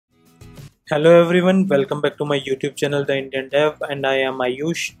Hello everyone, welcome back to my YouTube channel The Indian Dev, and I am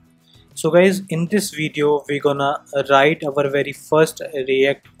Ayush. So guys, in this video we're gonna write our very first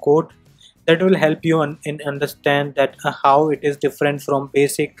React code that will help you in understand that how it is different from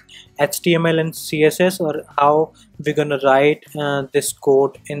basic HTML and CSS, or how we're gonna write this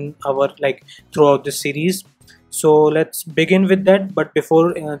code in our throughout the series. So let's begin with that. But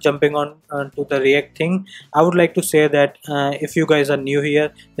before jumping on to the React thing, I would like to say that if you guys are new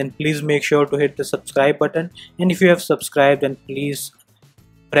here, then please make sure to hit the subscribe button, and if you have subscribed, then please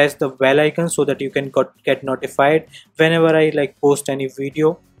press the bell icon so that you can get notified whenever I post any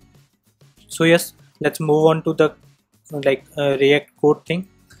video. So yes, let's move on to the React code thing.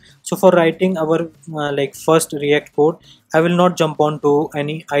 So for writing our first React code, I will not jump on to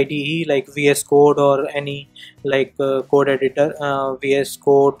any IDE like VS Code or any code editor, VS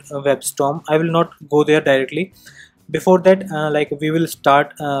Code, WebStorm. I will not go there directly. Before that, we will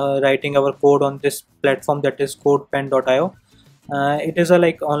start writing our code on this platform, that is codepen.io. It is a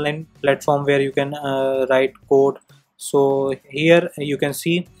online platform where you can write code. So here you can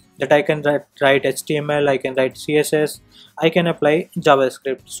see that I can write HTML, I can write CSS, I can apply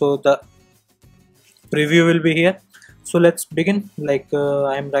JavaScript. So the preview will be here. So let's begin.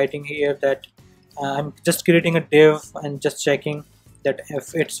 I'm writing here that I'm just creating a div and just checking that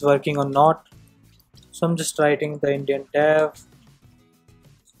if it's working or not. So I'm just writing the Indian dev,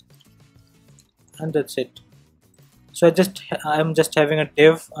 and that's it. So I'm just having a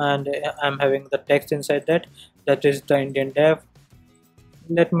div, and I'm having the text inside that is the Indian dev.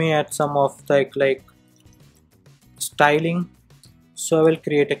 Let me add some of the styling. So I will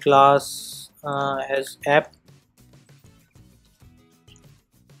create a class as app.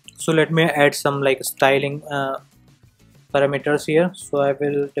 So let me add some styling parameters here. So I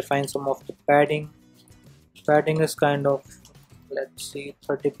will define some of the padding. Padding is kind of, let's see,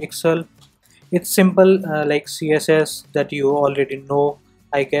 30 pixel. It's simple like CSS that you already know,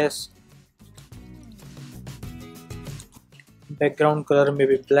 I guess. Background color may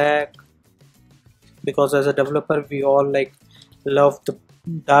be black, because as a developer we all love the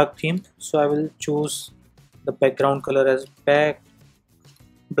dark theme. So I will choose the background color as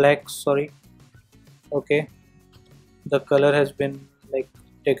black, sorry. Okay, the color has been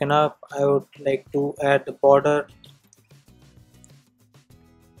taken up. I would like to add the border.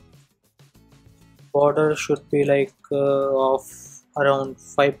 Border should be of around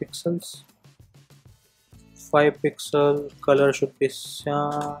 5 pixels. 5 pixel. Color should be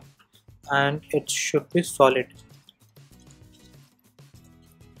cyan, and it should be solid.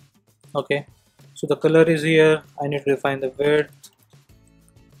 Okay, so the color is here. I need to define the width.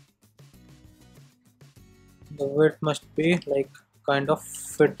 The width must be kind of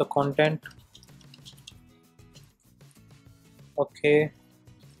fit the content. Okay,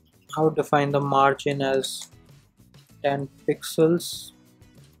 I would define the margin as 10 pixels.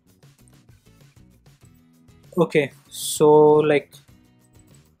 Okay, so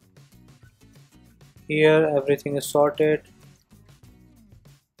here everything is sorted.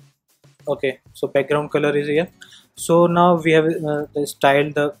 Okay, so background color is here. So now we have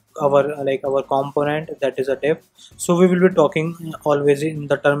styled our component, that is a div. So we will be talking always in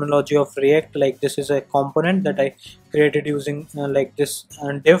the terminology of React, this is a component that I created using this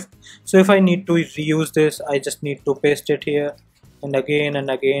div. So if I need to reuse this, I just need to paste it here and again and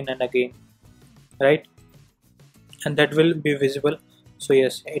again and again, right? And that will be visible. So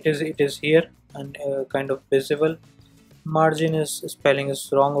yes, it is here and kind of visible. Margin is spelling is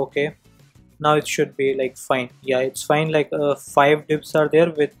wrong. Okay, now it should be fine. Yeah, it's fine. 5 divs are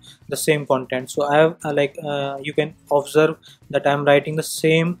there with the same content. So I have you can observe that I'm writing the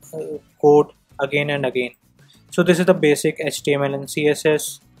same code again and again. So this is the basic HTML and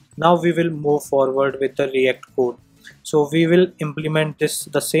CSS. Now we will move forward with the React code. So we will implement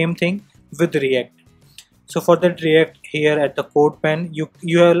the same thing with React. So for that React, here at the code pen, you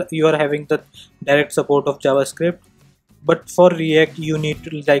are having the direct support of JavaScript. But for React, you need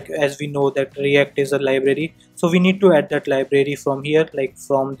to as we know that React is a library, so we need to add that library from here,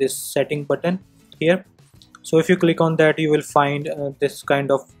 from this setting button here. So if you click on that, you will find this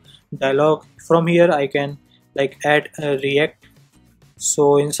kind of dialog. From here I can add React.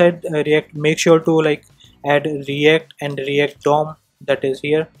 So inside React, make sure to add React and React DOM, that is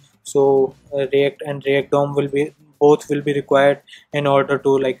here. So React and React DOM both will be required in order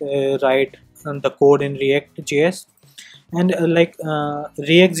to write the code in React.js. And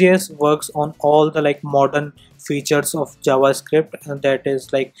React.js works on all the modern features of JavaScript that is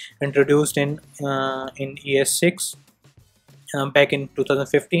introduced in ES6 back in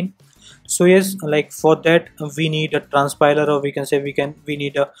 2015. So yes, like for that we need a transpiler, or we can say we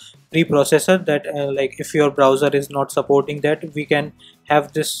need a preprocessor that like if your browser is not supporting that, we can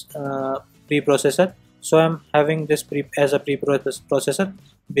have this preprocessor. So I'm having this as a preprocessor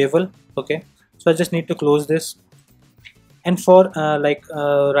bevel. Okay, so I just need to close this. And for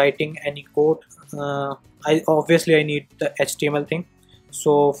writing any code, I need the HTML thing.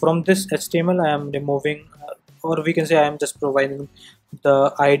 So from this HTML I am removing or we can say I am just providing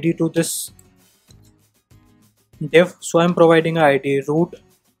the ID to this div. So I'm providing a ID root.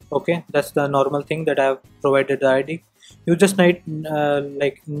 Okay, that's the normal thing that I have provided the ID. You just need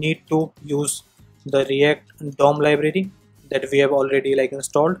to use the React DOM library that we have already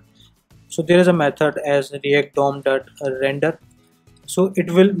installed. So there is a method as react dom.render. So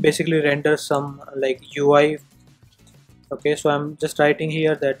it will basically render some UI. Okay, so I'm just writing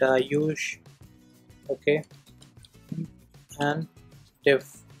here that use, okay, and div.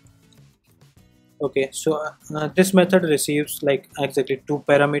 Okay, so this method receives exactly 2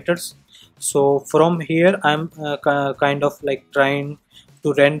 parameters. So from here I'm kind of trying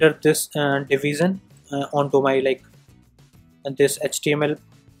to render this division onto my this HTML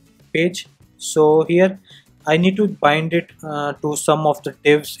page. So here I need to bind it to some of the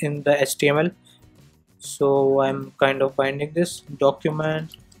divs in the HTML. So I'm kind of binding this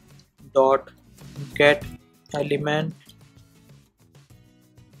document dot get element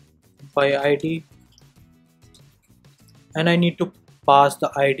by ID, and I need to pass the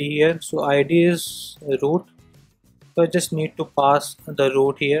ID here. So ID is root, so I just need to pass the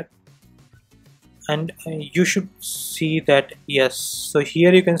root here, and you should see that yes. So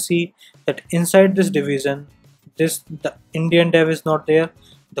here you can see that inside this division, the Indian dev is not there.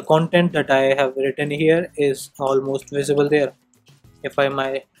 The content that I have written here is almost visible there. If I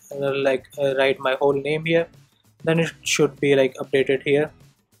might write my whole name here, then it should be updated here.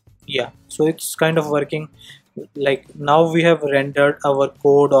 Yeah, so it's kind of working. Now we have rendered our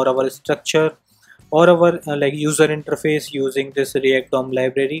code or our structure or our user interface using this React DOM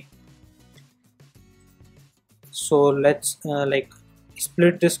library. So let's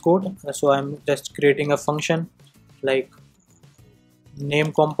split this code. So I'm just creating a function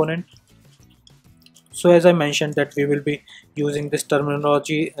name component. So as I mentioned that we will be using this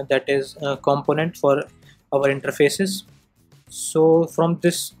terminology that is component for our interfaces. So from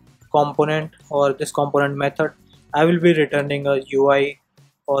this component or this component method, I will be returning a UI,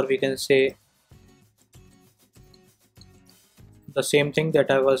 or we can say the same thing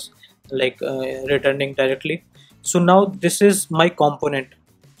that I was returning directly. So now this is my component,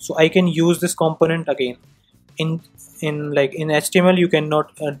 so I can use this component again. In HTML you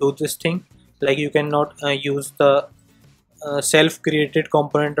cannot do this thing, you cannot use the self-created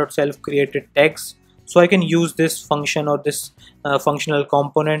component or self-created tags. So I can use this function or this functional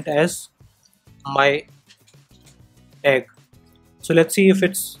component as my tag. So let's see if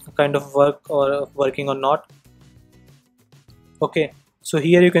it's kind of working or not. Okay, so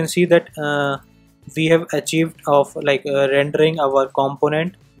here you can see that we have achieved of rendering our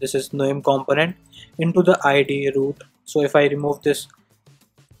component, this is name component, into the ID root. So if I remove this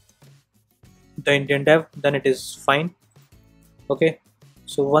the Indian dev, then it is fine. Okay,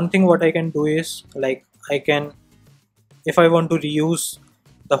 so one thing what I can do is I can, if I want to reuse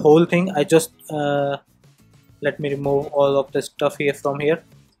the whole thing, I just let me remove all of the stuff here from here.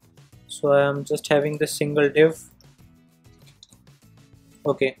 So I am just having this single div.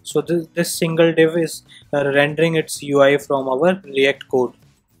 Okay, so this single div is rendering its UI from our React code.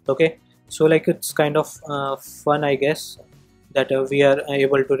 Okay, so it's kind of fun, I guess, that we are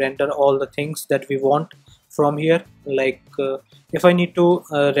able to render all the things that we want from here. If I need to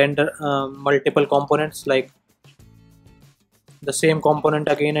render multiple components, like the same component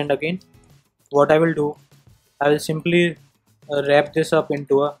again and again, what I will do, I will simply wrap this up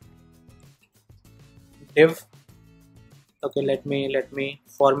into a div. Okay, let me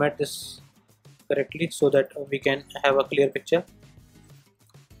format this correctly so that we can have a clear picture.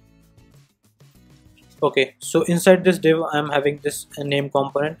 Okay, so inside this div I am having this name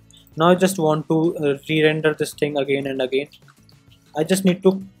component. Now I just want to re-render this thing again and again. I just need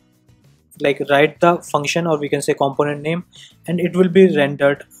to write the function, or we can say component name, and it will be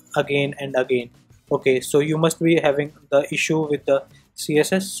rendered again and again. Okay, so you must be having the issue with the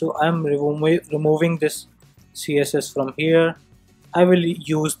CSS. So I am removing this CSS from here. I will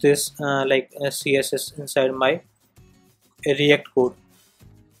use this CSS inside my React code.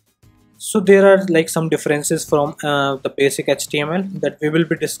 So there are some differences from the basic HTML that we will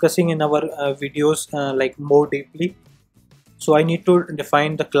be discussing in our videos more deeply. So I need to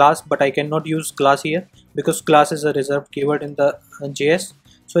define the class, but I cannot use class here because class is a reserved keyword in the JS.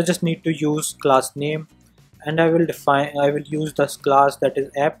 So I just need to use class name, and I will use this class that is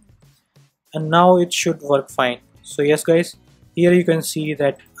app, and now it should work fine. So yes guys, here you can see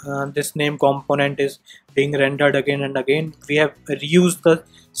that this name component is being rendered again and again. We have reused the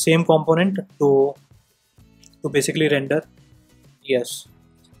same component to basically render. Yes,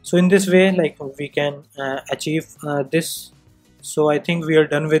 so in this way, like, we can achieve this. So I think we are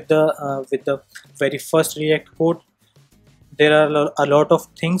done with the very first React code. There are a lot of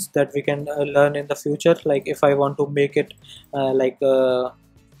things that we can learn in the future. Like if I want to make it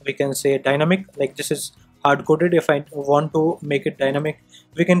we can say dynamic, like this is hard coded. If I want to make it dynamic,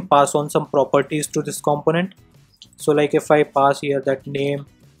 we can pass on some properties to this component. So like if I pass here that name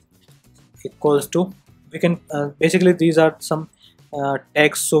equals to, we can basically these are some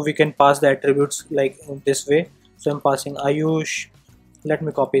tags, so we can pass the attributes like in this way. So I'm passing Ayush. Let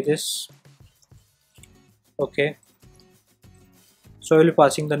me copy this. Okay, so I will be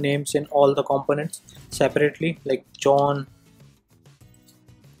passing the names in all the components separately, like John,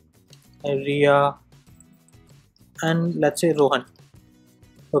 Ria, and let's say Rohan.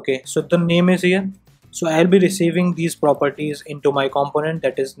 Okay, so the name is here. So I'll be receiving these properties into my component,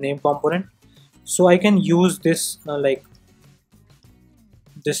 that is name component. So I can use this like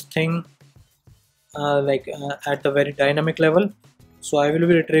this thing at the very dynamic level. So I will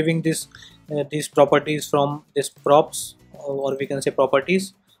be retrieving this these properties from this props, or we can say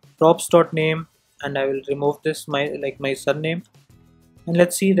properties, props.name, and I will remove this my surname, and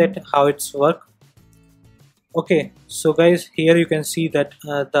let's see that how it's work. Okay, so guys, here you can see that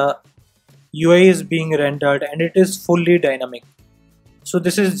the UI is being rendered and it is fully dynamic. So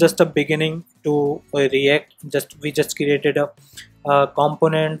this is just a beginning to React. We just created a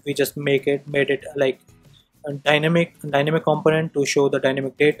component. We just made it like a dynamic component to show the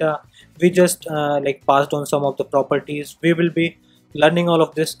dynamic data. We just like passed on some of the properties. We will be learning all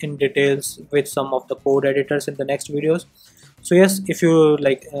of this in details with some of the code editors in the next videos. So yes, if you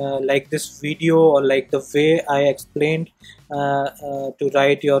like this video, or like the way I explained to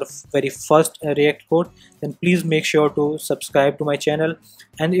write your very first React code, then please make sure to subscribe to my channel.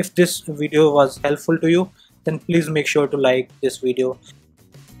 And if this video was helpful to you, then please make sure to like this video.